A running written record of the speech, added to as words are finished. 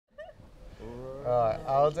Alright,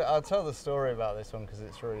 I'll tell the story about this one because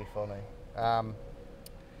it's really funny. I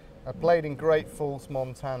played in Great Falls,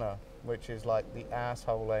 Montana, which is like the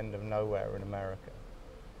asshole end of nowhere in America.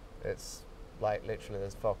 It's like literally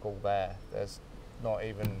there's fuck all there. There's not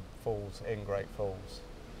even falls in Great Falls.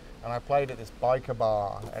 And I played at this biker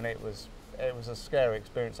bar, and it was a scary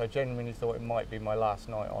experience. I genuinely thought it might be my last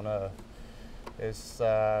night on Earth. It's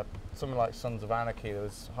something like Sons of Anarchy. There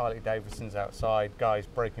was Harley Davidsons outside, guys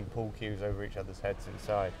breaking pool cues over each other's heads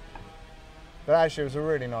inside. But actually it was a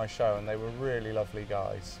really nice show, and they were really lovely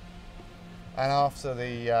guys. And after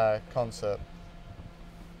the concert,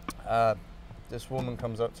 this woman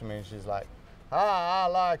comes up to me and she's like, I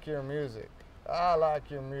like your music. I like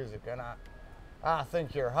your music, and I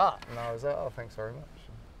think you're hot. And I was like, oh, thanks very much.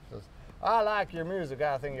 She says, I like your music.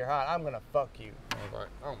 I think you're hot. I'm going to fuck you. And I was like,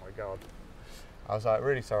 oh my God. I was like,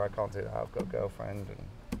 really sorry, I can't do that. I've got a girlfriend, and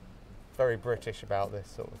very British about this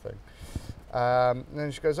sort of thing. And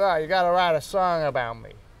then she goes, oh, you got to write a song about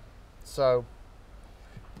me. So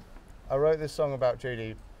I wrote this song about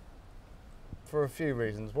Judy for a few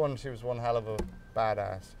reasons. One, she was one hell of a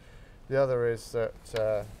badass. The other is that,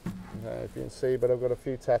 I don't know if you can see, but I've got a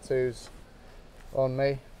few tattoos on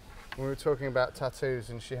me. We were talking about tattoos,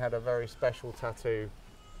 and she had a very special tattoo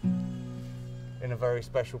in a very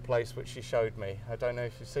special place which she showed me. I don't know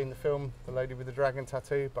if you've seen the film, The Lady with the Dragon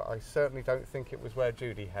Tattoo, but I certainly don't think it was where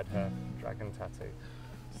Judy had her dragon tattoo.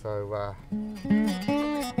 So, I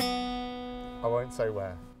won't say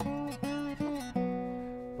where.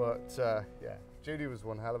 But, yeah, Judy was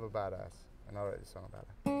one hell of a badass, and I wrote this song about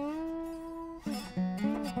her.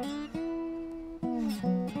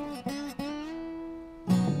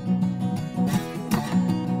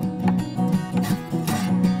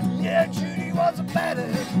 Yeah, Judy was a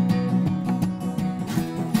badass.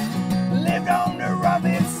 Lived on the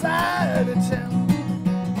roughest side of town.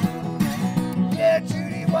 Yeah,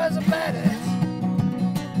 Judy was a badass.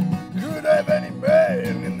 Could have any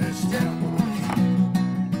man in this town.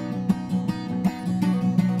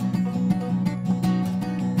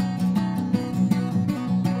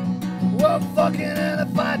 Well, fucking and a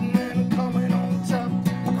fighting and coming on top.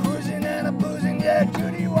 Cruising and a boozing, yeah,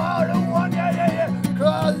 Judy was the one, yeah, yeah, yeah.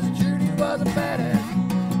 Cause Judy was a badass.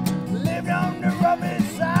 Lived on the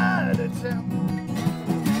roughest side of town.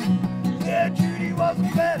 Yeah, Judy was a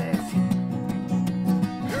badass.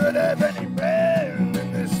 Could have any man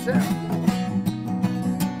in this town.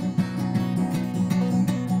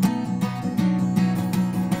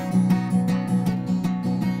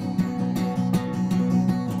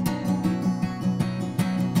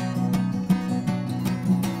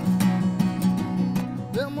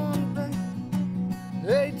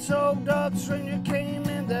 Old dog stranger came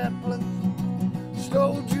in that place,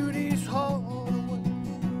 stole Judy's heart away.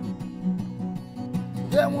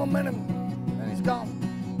 Then 1 minute and he's gone.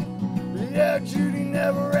 Yeah, Judy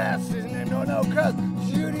never asked his name, no, cause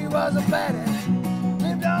Judy was a badass.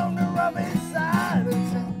 Lived on the roughest side of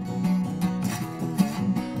town.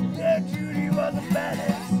 Yeah, Judy was a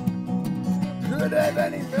badass. Could have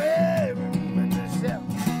any baby in this town.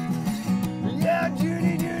 Yeah,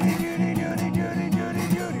 Judy, Judy, Judy, Judy, Judy, Judy, Judy,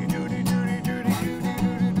 Judy, Judy, Judy, Judy, Judy, Judy.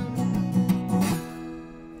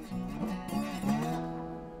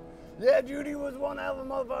 Yeah, Judy was one hell of a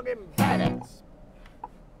motherfucking badass.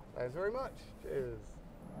 Thanks very much. Cheers.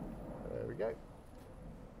 There we go.